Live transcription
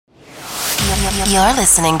You're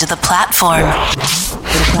listening to The Platform.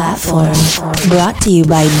 The Platform, brought to you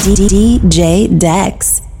by DJ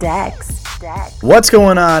Dex. What's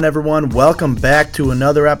going on, everyone? Welcome back to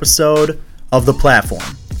another episode of The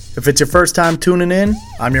Platform. If it's your first time tuning in,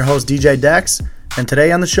 I'm your host, DJ Dex, and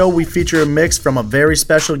today on the show we feature a mix from a very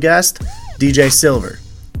special guest, DJ Silver.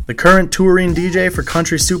 The current touring DJ for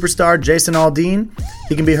country superstar Jason Aldean,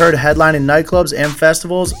 he can be heard headlining nightclubs and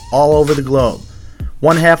festivals all over the globe.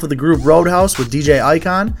 One half of the group Roadhouse with DJ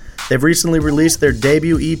Icon, they've recently released their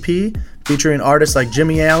debut EP featuring artists like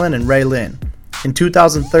Jimmy Allen and Ray Lynn. In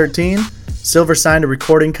 2013, Silver signed a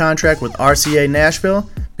recording contract with RCA Nashville,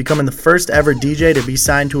 becoming the first ever DJ to be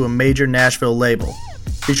signed to a major Nashville label.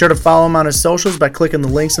 Be sure to follow him on his socials by clicking the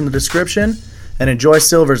links in the description, and enjoy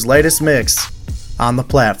Silver's latest mix on The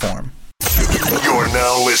Platform. You're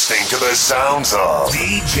now listening to the sounds of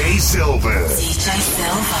DJ Silver. DJ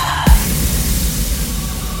Silver.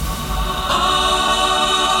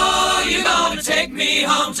 Oh, you're gonna take me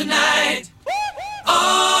home tonight.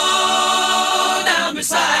 Oh, down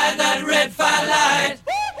beside that red firelight.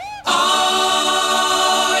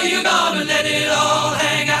 Oh, you're gonna let it all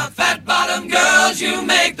hang out. Fat bottom girls, you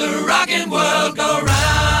make the rockin' world go round.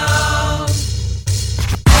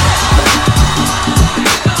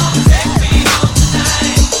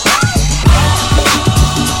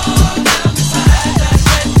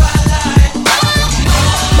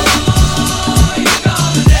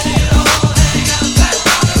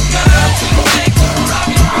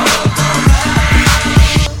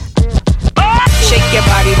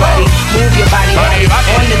 Move your body,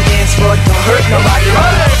 on the dance floor, don't hurt nobody,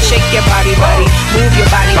 Shake your body, move your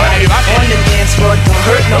body, on the dance floor, don't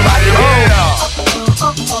hurt nobody,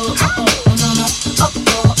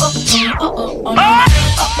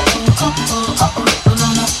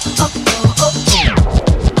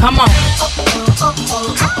 Come on.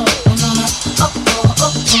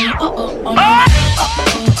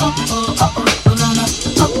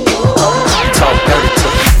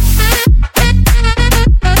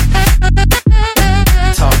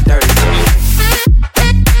 Talk dirty to me.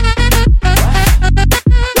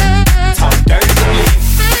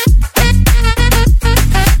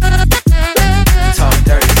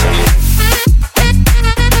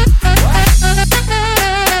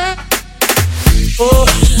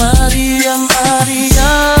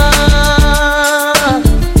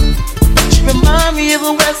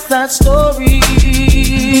 Story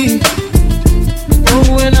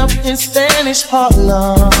growing up in Spanish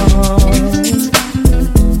Harlem,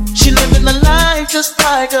 she living the life just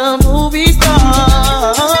like a movie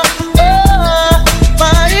star. Oh,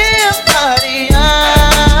 Maria, Maria,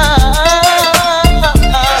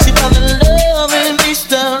 she fell in love in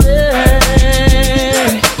East LA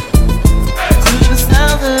to the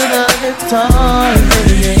sound of the guitar,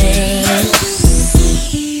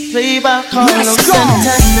 played by Carlos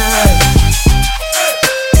Santana.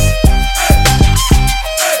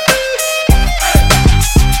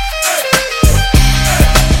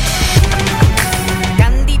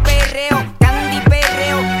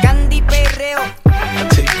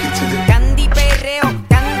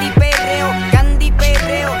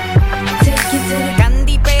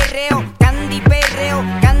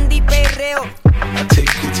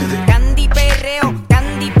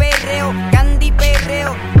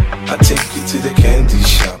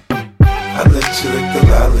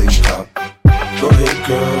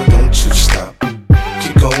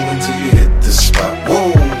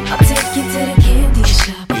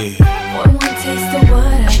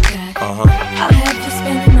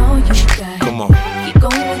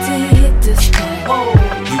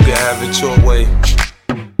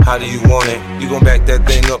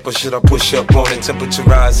 Or should I push up on it? Temperature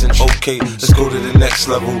rising, okay, let's go to the next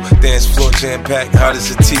level. Dance floor jam-packed, hot as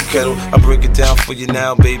a tea kettle. I break it down for you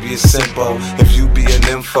now, baby, it's simple. If you be an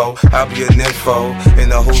info, I'll be an info. In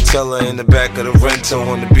the hotel or in the back of the rental,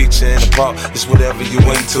 on the beach or in the park, it's whatever you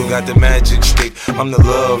into. Got the magic stick, I'm the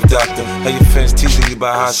love doctor. How your fans teasing you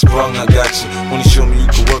about how I sprung, I got you. Wanna show me you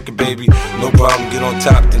can work it, baby? No problem, get on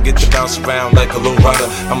top, then get to bounce around like a low rider.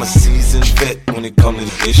 I'm a seasoned vet when it comes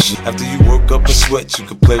to this shit. After you work up a sweat, you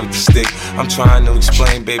can play with the stick. I'm trying to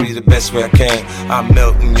explain, baby, the best way I can. I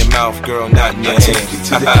melt in your mouth, girl, not in your hand. I take you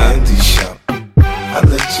to the candy shop. I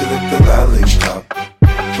let you lick the lollipop.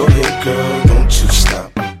 Go ahead, girl, don't you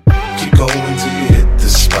stop. Keep going till you hit the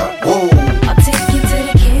spot. Whoa. I'll take you to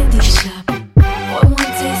the candy shop. For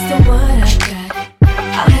one taste of what I got,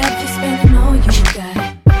 I'll have you spending all you got.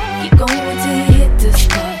 Keep going till you hit the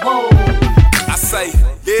spot. Whoa. I say,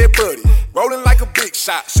 yeah, buddy. Rolling like a big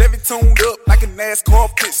shot, Chevy tuned up like a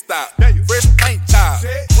NASCAR pit stop. Fresh paint job,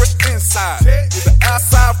 fresh inside. With the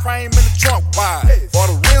outside frame in the trunk, wide. For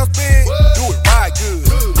the rims big, do it right good.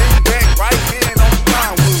 Lean back right in on the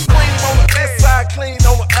plywood. Cream on the inside, clean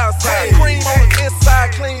on the outside. Cream on the inside,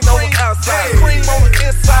 clean on the outside. Cream on the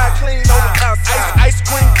inside, clean on the outside.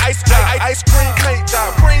 Ice cream paint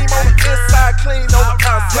job. Cream on the inside, clean on the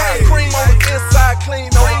outside. Cream on the inside,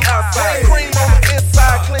 clean on the outside. Cream on the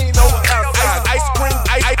inside, clean on the outside. Ice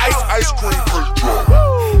cream paint job.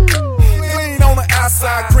 Clean on the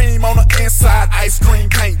outside, cream on the inside. Ice cream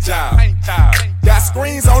paint job. Got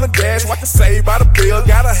screens on the dash, what to say by the bill.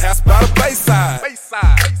 Got a house by the bayside.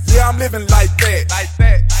 Yeah, I'm living like that.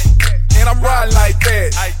 And I'm riding like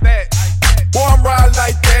that. Boy, I'm riding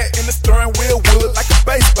like that. In the steering wheel wood like a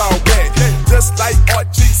baseball bat. Just like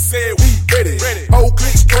RG said, we ready. Old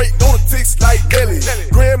click straight on the ticks like Nelly.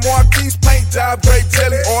 Grand Marquis paint job, grape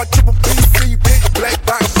jelly. Or triple BC, big black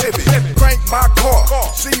box Chevy. Crank my car,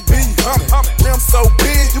 she be humming. Rim so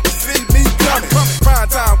big, you can see me coming.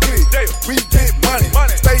 Prime time with it, we get money.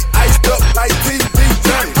 Stay iced up like TV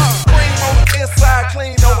Johnny. Cream on the inside,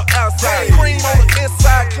 clean on the outside. Cream on the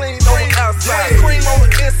inside, clean on the outside. Cream on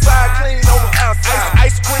the inside, clean on the outside.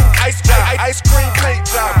 Ice cream paint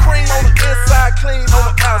job. Cream on the inside, clean on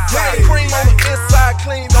the outside. Cream on the inside,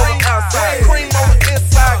 clean on the outside. Cream on the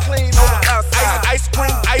inside, clean on the outside. Ice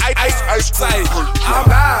cream.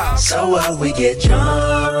 I'm out. So what, we get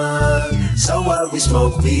drunk. So what, we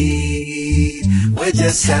smoke weed. We're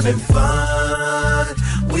just having fun.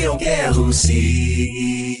 We don't care who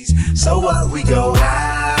sees. So what, we go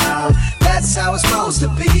out. That's how it's supposed to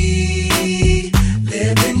be.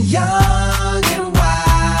 Living young and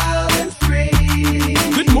wild and free.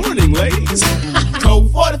 Good morning, ladies.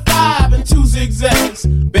 Coke 45 and 2 zigzags.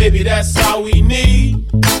 Baby, that's all we need.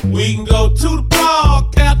 We can go to the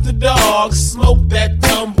park after dark, smoke that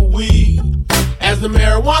tumbleweed. As the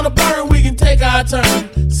marijuana burn, we can take our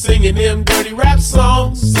turn singing them dirty rap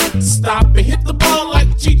songs. Stop and hit the ball like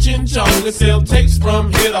Cheech and Chong and sell tapes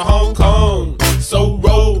from here to Hong Kong. So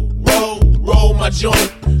roll my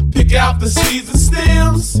joint. Pick out the seeds and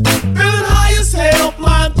stems. Feeling high as hell,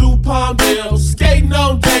 flying through Palmdale, skating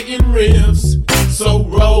on Dayton rims. So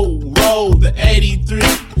roll the 83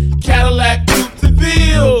 Cadillac Coupe de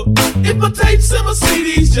Ville. If my tapes and my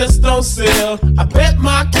CDs just don't sell, I bet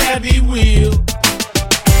my caddy will.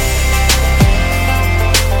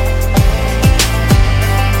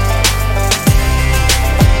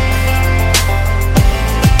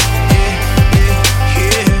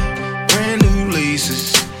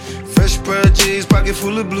 Pocket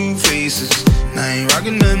full of blue faces. Now I ain't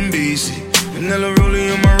rockin' nothing basic. Vanilla rolling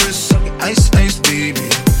on my wrist, ice, baby.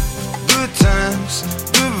 Good times,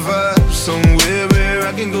 good vibes. Somewhere where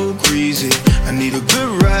I can go crazy. I need a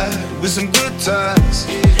good ride with some good times.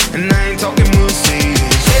 And I ain't talking Mercedes.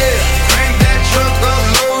 Yeah, crank that truck up,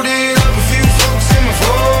 load it up. A few folks in my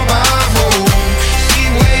 4x4.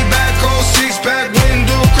 Seat way back on 6-pack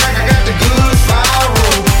window crack. I got the good fire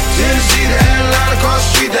roll. Tennessee to Atlanta, across the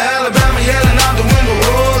street to Alabama, yelling out the window,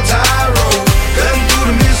 roll tide roll. Cutting through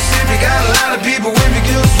the Mississippi, got a lot of people with me,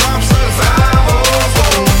 kill swamps for the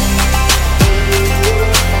 504.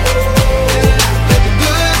 Let the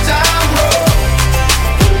good time roll.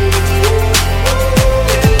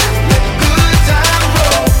 Let the good time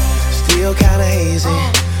roll. Still kinda hazy,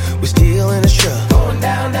 we're still in the truck. Going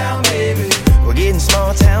down, baby. We're getting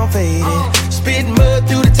small town faded. Spitting mud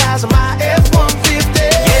through the tires of my F-150.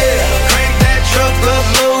 Truck up,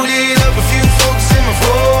 loaded up, a few folks in my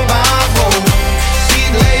 4x4.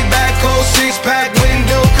 Seat laid back, cold 6-pack,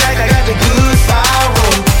 window crack. I got the good fire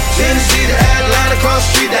roll. Tennessee to Atlanta, across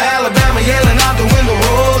the street to Alabama, yelling out the window,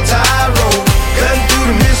 roll tide roll. Cutting through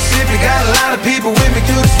the Mississippi, got a lot of people with me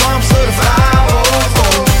through the swamps of the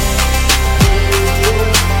 504.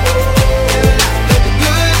 Let the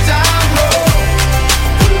good time roll.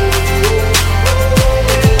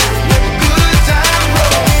 Let the good time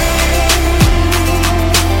roll.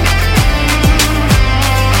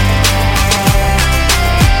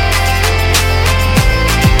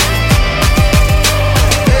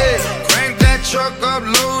 Truck up,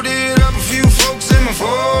 loaded up, a few folks in my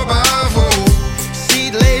 4x4.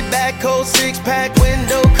 Seat laid back, cold 6-pack,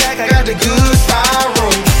 window crack. I got the good fire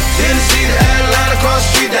roll. Tennessee to Atlanta, across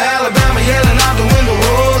the street to Alabama, yelling out the window,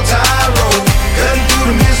 roll tide roll. Cutting through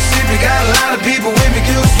the Mississippi, got a lot of people with me,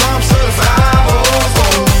 kill swamps for the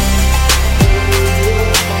 504.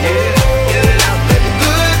 Yeah, let the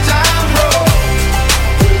good time roll.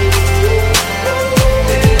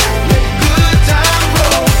 Let the good time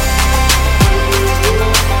roll.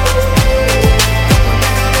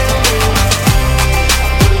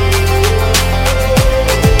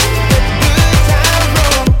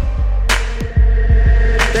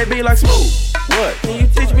 They be like, smooth, what? Can you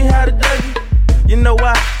teach me how to Dougie? You know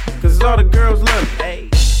why? Cause all the girls love me. Hey.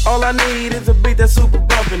 All I need is a beat that's super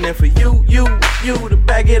bumpin'. And for you to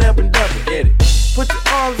back it up and dump it. Get it? Put your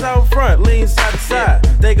arms out front, lean side to side.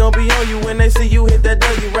 They gon' be on you when they see you hit that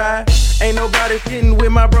W ride. Ain't nobody fitting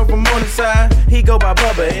with my bro from on the side. He go by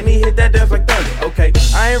Bubba and he hit that dance like thunder. Okay,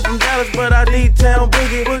 I ain't from Dallas, but I D-Town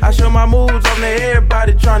boogie. I show my moves on there,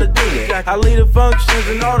 everybody tryna do me. I lead the functions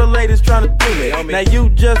and all the ladies tryna do me. Now you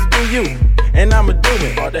just do you, and I'ma do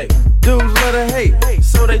it all day. Dudes love to hate,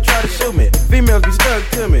 so they try to shoot me. Females be stuck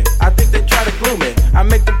to me, I think they try to glue me. I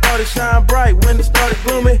make the party shine bright when it started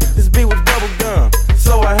gloomy. This beat was bubble gum,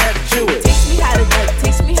 so I had to chew it. Teach me how to duck,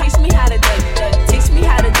 teach me how to duck, teach me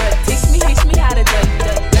how to duck, teach me how to duck.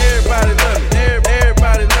 Everybody love me,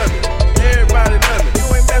 everybody love me, everybody love me.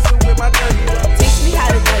 You ain't messing with my W. Teach me how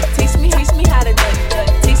to duck, teach me how to duck,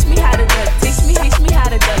 teach me how to duck, teach me how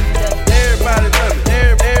to duck. Everybody love me,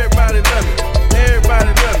 everybody love me, everybody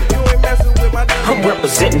love me. You ain't messing with my W. I'm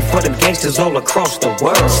representing for them gangsters all across the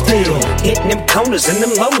world. Still hitting them corners and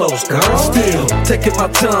them lolos, girl. Still taking my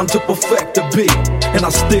time to perfect the beat, and I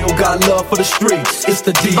still got love for the streets. It's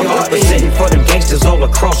the DRE. I'm representing for them gangsters all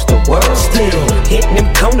across the world. Still hitting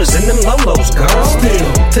them corners and them lolos, girl.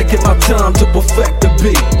 Still taking my time to perfect the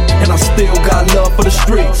beat, and I still got love for the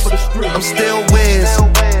streets. I'm still Wiz.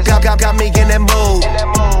 Got me in that mood.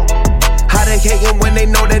 How they hating when they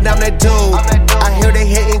know that I'm that dude? I hear they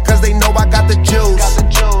hating cause they know I got the juice.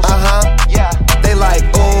 They like,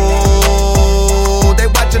 ooh, they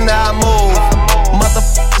watching how I move.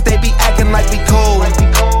 Motherfuckers, they be acting like we cool.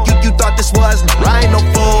 You thought this was, I ain't no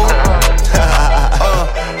fool.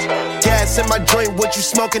 Gas in my joint, what you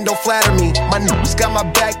smoking, don't flatter me. My niggas got my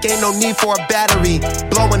back, ain't no need for a battery.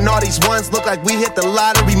 Blowing all these ones, look like we hit the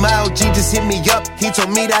lottery. My OG just hit me up, he told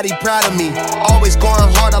me that he proud of me. Always going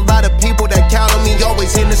hard, a lot of people that count on me.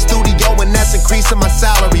 Always in the studio, and that's increasing my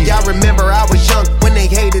salary. I remember I was young when they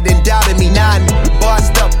hated and doubted me. Now I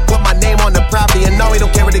bossed up, put my name on the property, and now we don't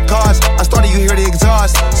care what it costs. I started, you hear the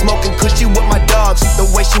exhaust, smoking cushy with my dogs. The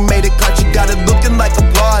way she made it cut, you got it looking like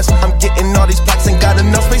applause. I'm getting all these plaques and got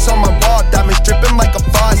enough space on my wall. Diamonds dripping like a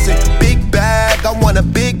faucet. Big bag, I want a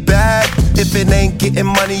big bag. If it ain't getting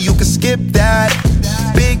money, you can skip that.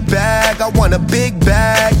 Big bag, I want a big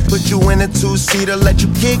bag. Put you in a two-seater, let you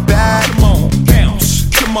kick back. Come on, bounce.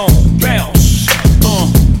 Come on, bounce.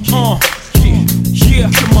 Yeah.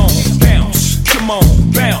 Come on, bounce. Come on,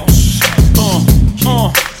 bounce.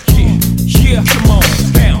 Yeah. Come on,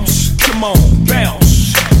 bounce. Come on,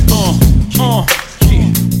 bounce.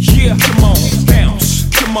 Yeah. Come on, bounce.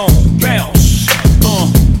 Come on, bounce.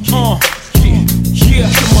 Yeah.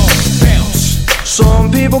 Come on, bounce.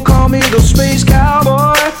 Some people call me the space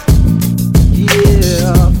cowboy.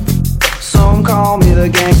 Yeah. Some call me the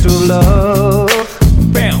gangster of love.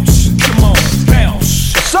 Bounce. Come on,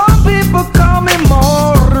 bounce. Some people call me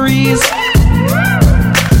Maurice.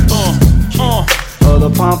 Or the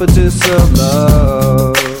pompatus of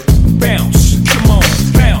love. Bounce. Come on,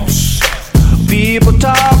 bounce. People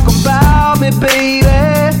talk about me, baby.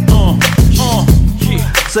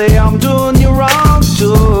 Say I'm doing you wrong,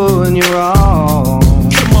 doing you wrong.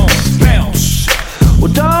 Come on, bounce.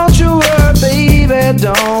 Well, don't you worry, baby,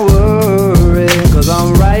 don't worry. Cause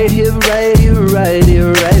I'm right here at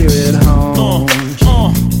home.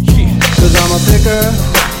 Cause I'm a picker,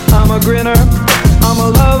 I'm a grinner, I'm a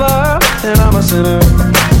lover, and I'm a sinner.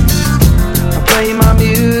 I play my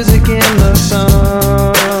music in the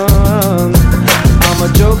sun. I'm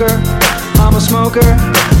a joker, I'm a smoker,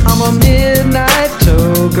 I'm a midnight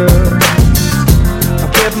toker. I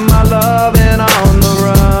kept my loving on the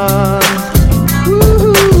run.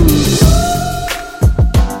 Woo-hoo.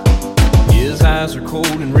 His eyes are cold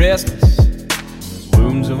and restless, his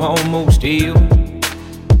wounds have almost healed.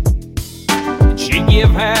 And she'd give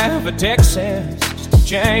half a Texas just to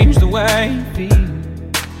change the way he feels.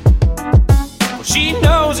 Well, she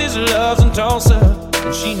knows his love's in Tulsa,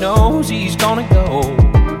 and she knows he's gonna go.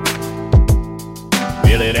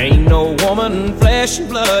 Well, it ain't no woman, flesh and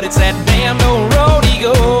blood, it's that damned old road he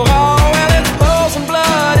go. Oh, well, it's bulls and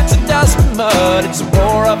blood, it's a dust and mud, it's a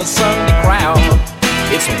roar of a Sunday crowd.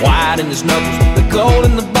 It's the white in his knuckles, the gold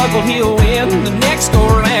in the buckle, he'll win the next go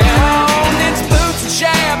round. It's boots and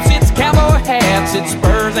chaps, it's cowboy hats, it's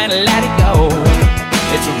spurs and let it go.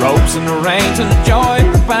 It's the ropes and the reins and the joy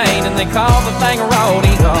and the pain, and they call the thing a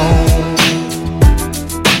rodeo.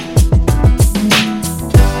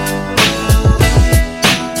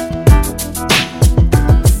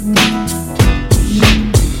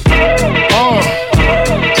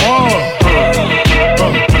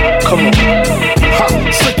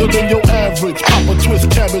 Than your average, pop a twist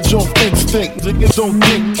cabbage off instinct. Niggas don't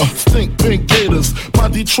think, stink pink gators. My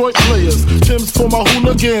Detroit players. Tim's for my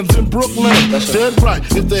hooligans in Brooklyn. Dead right,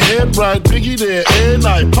 if they head right, Biggie there every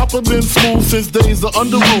night. Papa been smooth since days of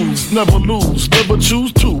under rules. Never lose, never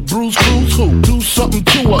choose to. Bruise, cruise, who? Do something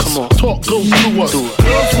to us. Talk goes through us.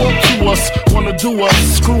 Girls want to us, wanna do us,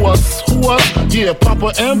 screw us, who us? Yeah,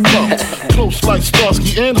 Papa and Pump. Close like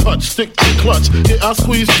Starsky and Hutch, stick to clutch. Yeah, I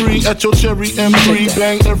squeeze 3 at your cherry M3.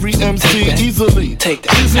 Bang every MC easily. Take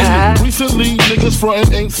that. Recently, niggas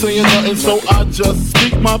frontin' ain't saying nothing, so I just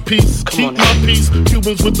speak my peace, keep my peace.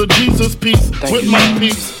 Cubans with the Jesus peace, with my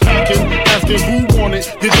peace. Packing, asking who want it.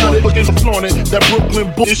 You got it, looking flaunt it. That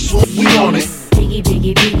Brooklyn bush, we on it. Biggie,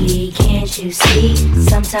 biggie, biggie, can't you see?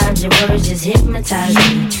 Sometimes your words just hypnotize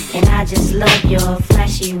me. And I just love your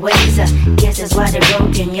flashy ways. Guess that's why they're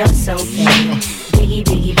broken, you're so fake. Biggie,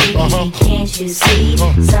 biggie, biggie, can't you see?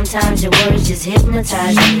 Sometimes your words just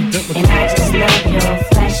hypnotize me. And I just love your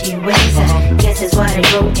flashy ways. Guess that's why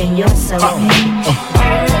they're broken, you're so fake.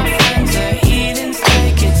 All my friends are heathens,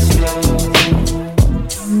 take it slow.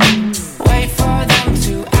 Wait for them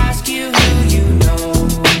to ask you who you know.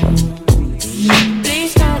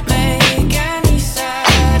 Please don't make any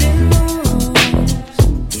sudden moves.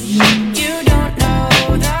 You don't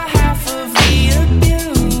know the half of the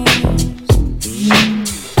abuse.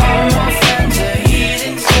 All my friends are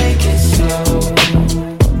heathens, take it slow.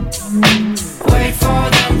 Wait for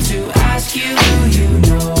them to ask you who you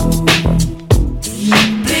know.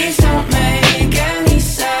 Please don't make any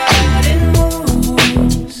sudden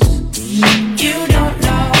moves. You don't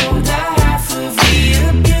know the half of the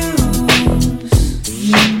abuse.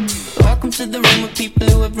 Welcome to the room of people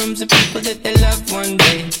who have rooms of people that they love one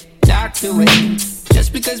day docked away.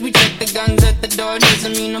 Just because we check the guns at the door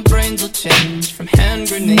doesn't mean our brains will change from hand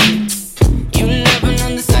grenades. You love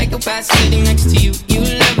another psychopath sitting next to you. You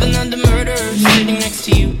love another murderer sitting next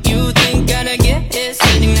to you. You think gotta get it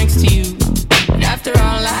sitting next to you. But after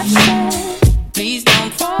all I've said, please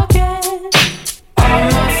don't forget. All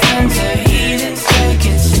my friends are heathens, take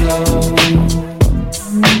it slow.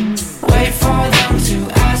 Wait for them to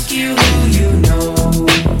ask you who you know.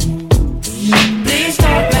 Please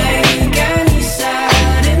don't make any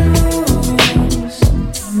sudden moves.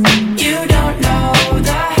 You don't know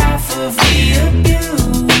the half of the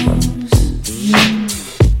abuse.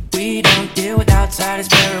 We don't deal with outsiders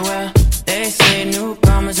very well. They say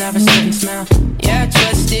newcomers have a certain smell. Yeah,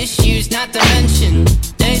 trust issues not to mention.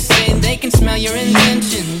 They say they can smell your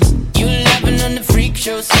intentions. You laughing on the freak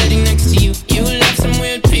show sitting next to you. You love some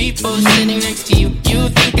weird people sitting next to you. You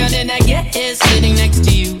think how did I get here sitting next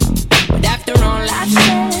to you? But after all I've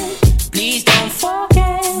said, please don't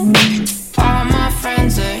forget. All my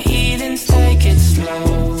friends are heathens, take it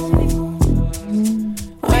slow.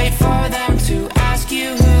 Wait for them to ask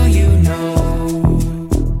you who you know.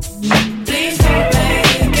 Please don't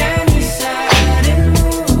make any sudden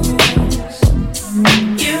moves.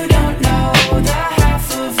 You don't know the half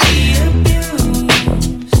of the abuse.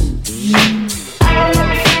 All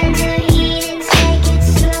my friends are heathens, take it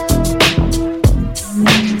slow.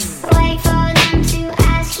 Wait for them to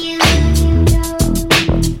ask you who you know.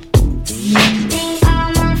 Please, all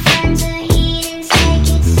my friends are heathens, take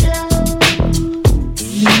it slow.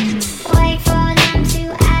 Wait for them to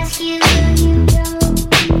ask you who you know.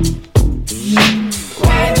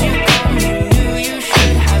 Why'd you come? You knew you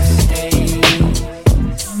should have stayed.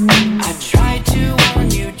 I tried to warn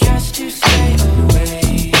you just to stay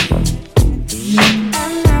away.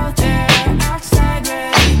 And now they're outside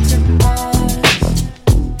ready to bust.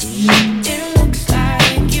 It looks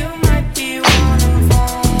like you might be one of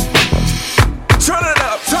us. Turn it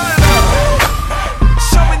up, turn it up.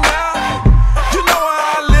 Show me now. You know where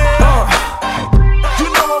I live. You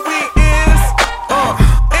know where we is.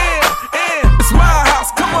 It's my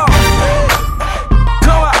house. Come on.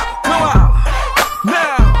 Come out, come out.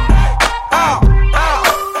 Now. Out, out.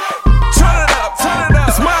 Turn it up, turn it up.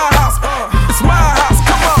 It's my house. It's my house.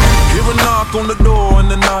 Come on. Hear a knock on the door and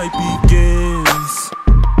the night begins.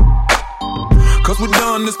 Cause we've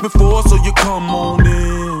done this before, so you come on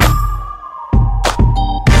in.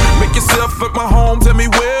 Make yourself at my home, tell me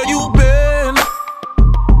where you been.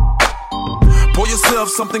 Pour yourself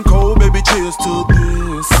something cold, baby, cheers to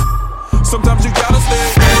this. Sometimes you gotta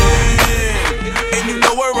stay in, and you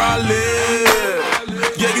know where I live.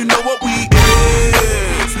 Yeah, you know what we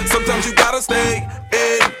is. Sometimes you gotta stay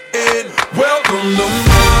in. Welcome to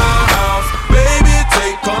my house, baby,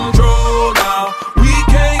 take control now. We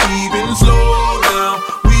can't even slow down.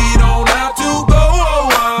 We don't have to go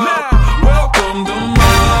out. Welcome to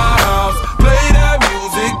my house. Play that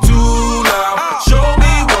music too loud. Show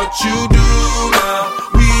me what you do now.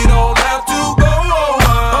 We don't have to go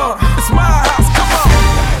out. It's my house, come on.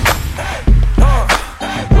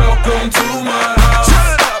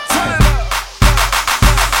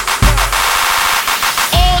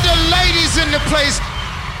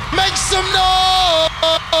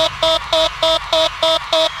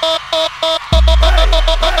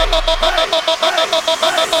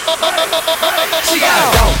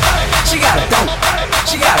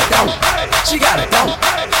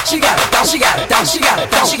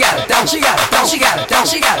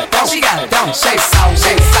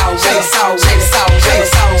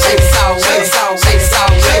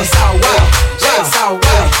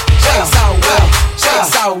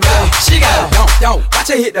 watch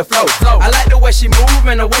her hit the flow. I like the way she move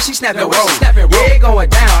and the way she snap and roll. Yeah, it going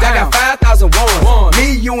down. I got 5,000 ones.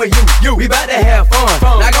 Me, you, and you. We bout to have fun.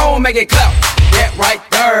 Now go and make it clap. That right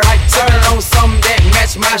there. Turn on something that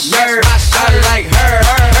match my shirt. I like her.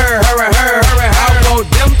 I want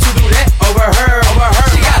them to do that over her.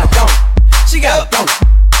 She got a thump. She got a thump.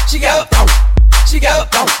 She got a thump. She got a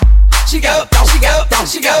thump. She got a thump. She got a thump.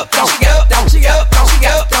 She got a thump. She got a thump. She got a thump. She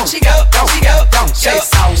got a thump. She got a thump. She got a thump. Shake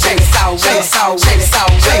soul, shake soul, shake soul, shake soul,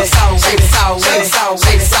 shake soul, shake soul, shake soul,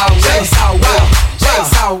 shake soul, shake soul, well, shake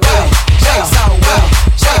soul, well, shake soul, well,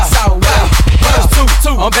 shake soul, well.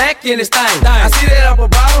 I'm back in this thing. I see that upper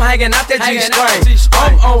bottom hanging out that G-string.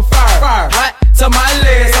 I'm on fire, hot to my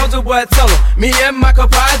legs. Soldier boy tell him, me and my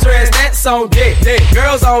compadres, that's on deck.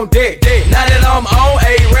 Girls on deck. Now that I'm on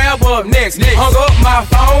a rap up next. Hung up my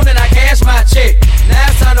phone and I cash my check. Now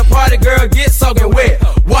it's time to party, girl, get soaking wet.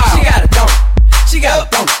 Wow, she got a thump. She got a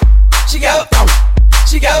thump. She got a thump.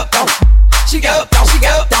 She got a thump. She got a thump. She got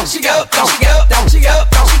a thump. She got a thump. She got a thump. She got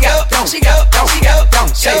a thump. She got a thump. She got a thump. She got a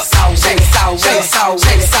thump. Shake soul, shake soul, shake soul,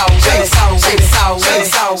 shake soul, shake soul, shake soul, shake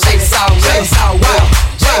soul, shake soul, shake soul, well,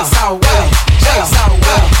 shake soul, well, shake soul,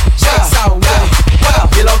 well, shake soul, well.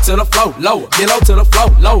 Get low to the flow, lower. Get low to the flow,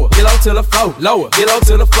 lower. Get low to the flow, lower. Get low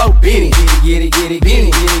to the flow, beanie, get it, get it, get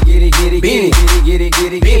it, get it, get it, beanie, get it,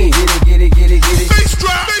 get it, get it, get it, get it, get it. Bass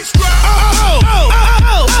drop, bass drop.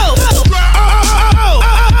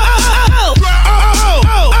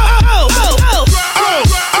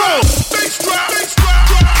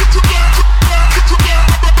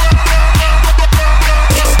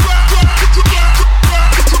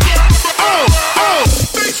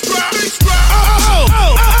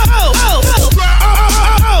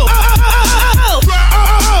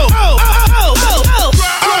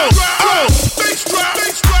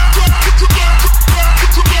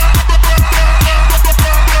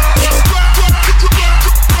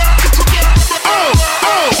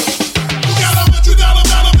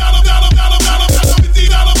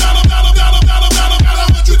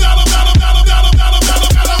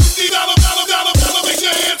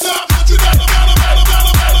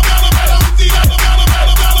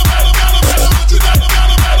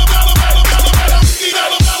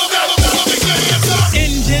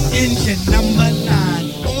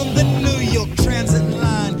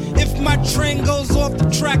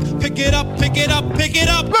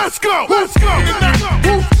 Let's go, let's go.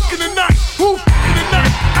 Who's in the night? Who's in the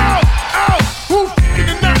night? Out, out. Who's in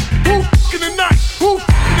the night? Who's in the night? Who's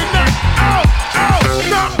in the night? Out, out.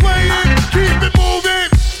 Stop playing, keep it moving.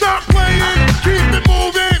 Stop playing, keep it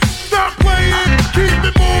moving. Stop playing, keep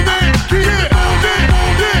it moving. Keep it moving,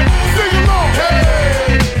 moving. Sing along.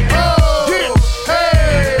 Hey, oh, yeah.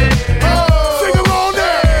 Hey, oh. Sing along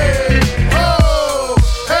there. Hey, oh,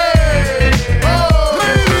 hey, oh.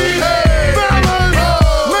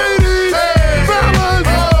 Ladies, fellas.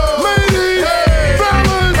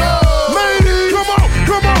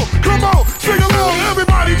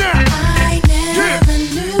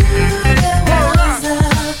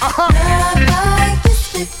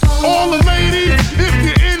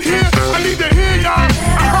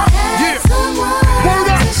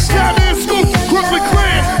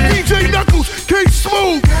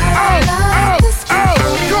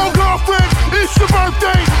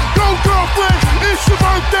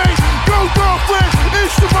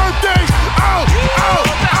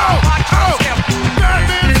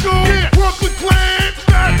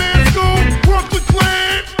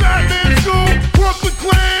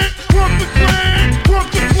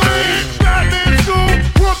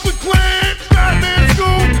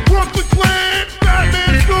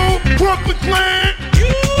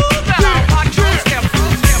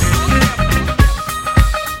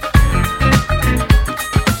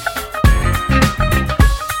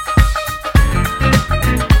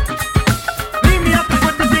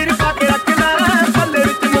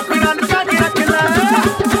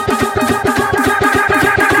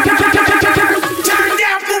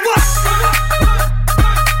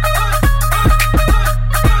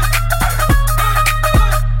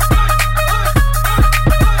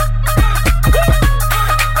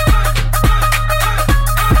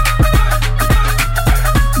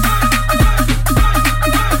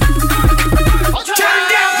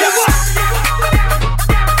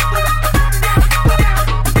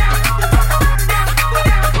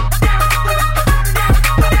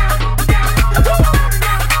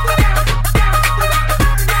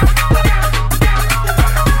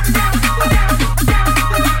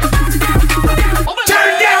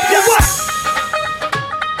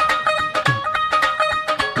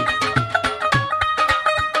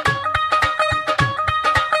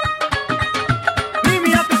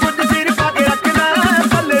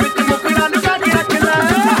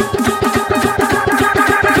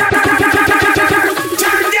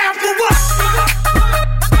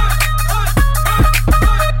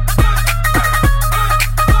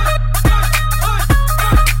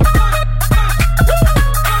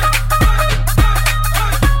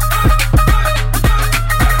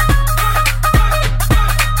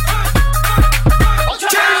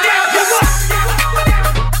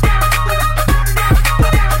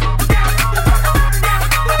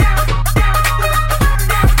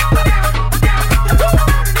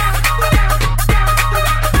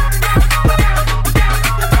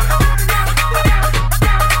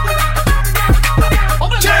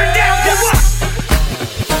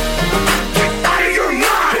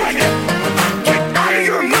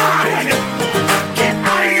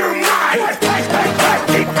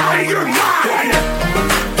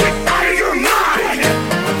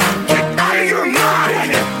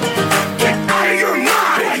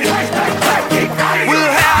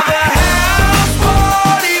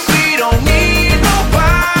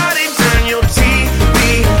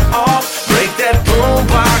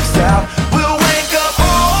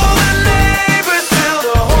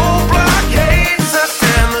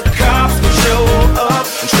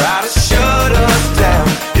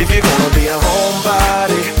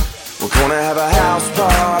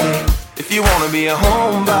 If you wanna be a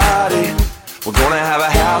homebody, we're gonna have a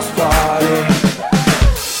house party.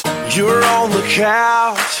 You're on the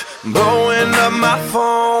couch, blowing up my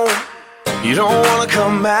phone. You don't wanna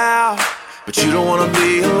come out, but you don't wanna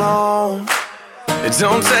be alone. It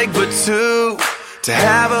don't take but two to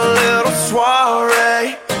have a little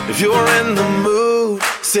soiree. If you're in the mood,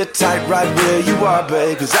 sit tight right where you are,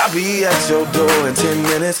 babe, 'cause I'll be at your door in 10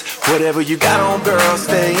 minutes. Whatever you got on, girl,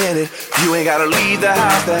 stay in it. You ain't gotta leave the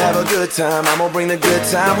house to have a good time. I'm gonna bring the good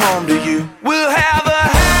time home to you. We'll have a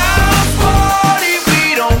house party.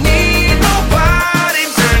 We don't need nobody.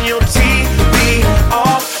 Turn your TV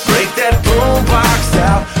off. Break that boombox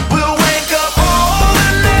out. We'll wake up all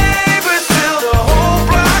the neighbors till the whole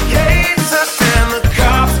block hates us, and the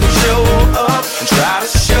cops show up and try to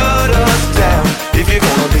shut us down. If you're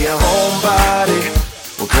gonna be a homebody,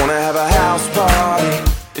 we're gonna have a house party.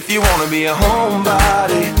 If you wanna be a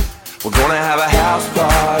homebody, we're gonna have a house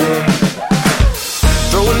party.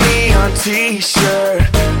 Throw a neon t-shirt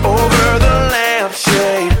over the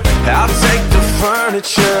lampshade. I'll take the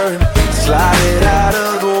furniture, slide it out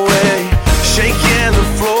of the way. Shaking the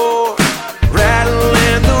floor,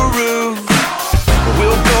 rattling the roof.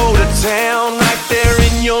 We'll go to town right there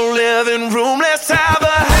in your living room. Let's have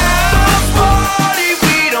a house party.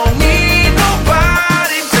 We don't need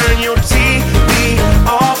nobody. Turn your TV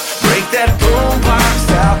off. Break that boombox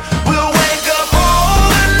out. We'll wake up all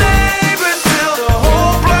the neighbors till the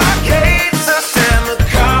whole block hates us, and the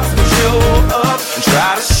cops show up and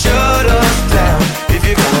try to shut us down. If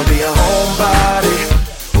you're gonna be a homebody,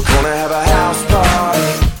 we're gonna have a house party.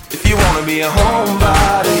 If you wanna be a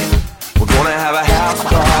homebody, we're gonna have a house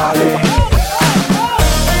party.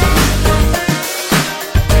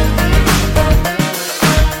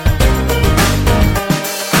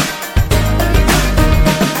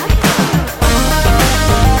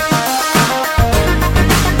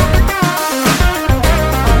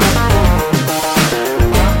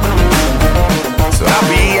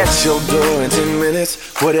 Your door in 10 minutes.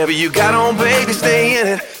 Whatever you got on, baby, stay in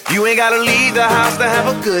it. You ain't gotta leave the house to have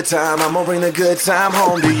a good time. I'm gonna bring the good time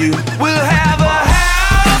home to you. We'll have a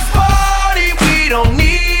house party. We don't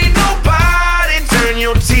need nobody. Turn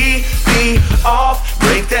your TV off.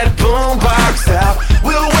 Break that boombox out.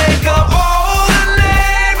 We'll wake up all the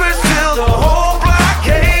neighbors till the whole block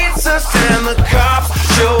hates us, and the cops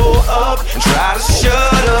show up and try to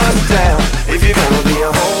shut us down. If you're gonna be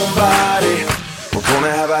a homebody, we're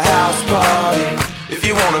gonna have a house party. If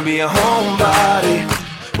you wanna be a homebody,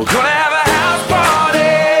 we're gonna have a house party.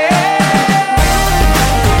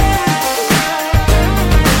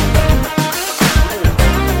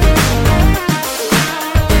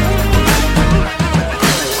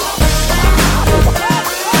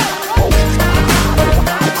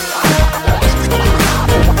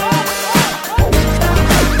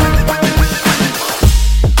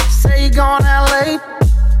 Say you're going out late,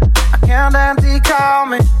 I count down till you call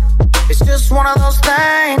me. It's just one of those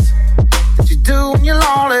things that you do when you're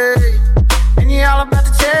lonely, and you're all about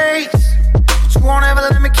to chase, but you won't ever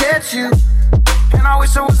let me catch you. And I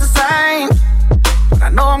wish I was the same, but I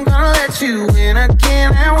know I'm gonna let you in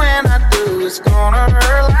again. And when I do, it's gonna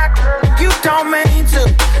hurt like you don't mean to.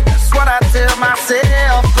 That's what I tell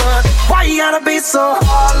myself. But why you gotta be so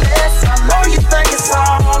heartless? I know you think it's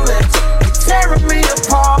harmless. You're tearing me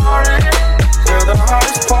apart, and girl, the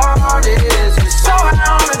hardest part is you're so high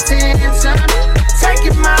on attention,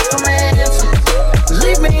 taking my permission.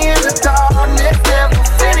 Leave me in the darkness, never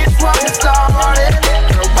finish what we started.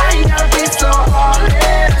 Girl, why you gotta be so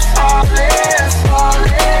heartless? Heartless,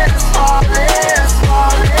 heartless, heartless,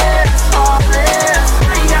 heartless, heartless.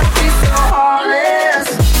 Why you gotta be so heartless?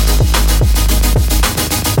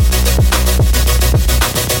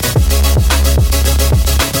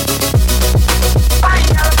 Why you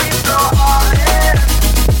gotta be so heartless?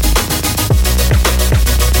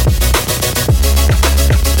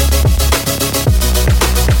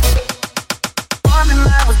 Monday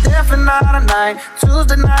night was definitely not a night.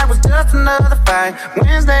 Tuesday night was just another fight.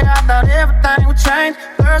 Wednesday I thought everything would change.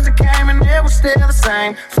 Thursday came and it was still the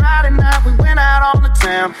same. Friday night we went out on the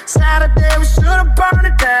town. Saturday we should've burned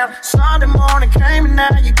it down. Sunday morning came and now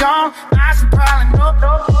you're gone. I should probably know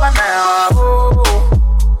by now. Oh,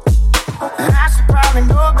 I should probably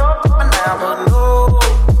know by now, but no.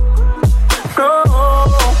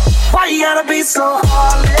 Why you gotta be so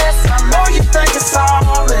heartless? I know you think it's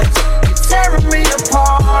harmless. You're tearing me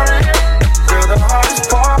apart, and girl, the hardest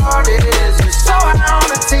part is you're so high on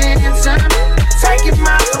attention, taking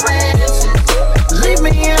my permission. Leave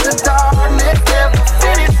me in the darkness, never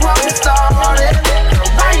finish what we started. Girl,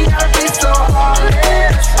 why you gotta be so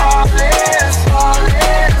heartless? Heartless, heartless.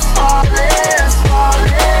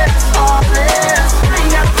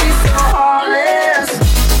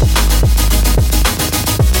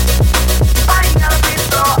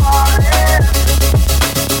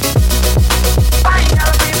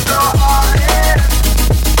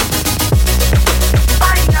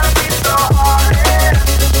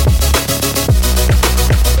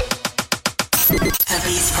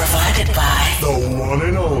 Beats provided by the one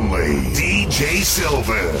and only DJ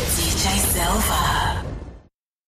Silva. DJ Silva.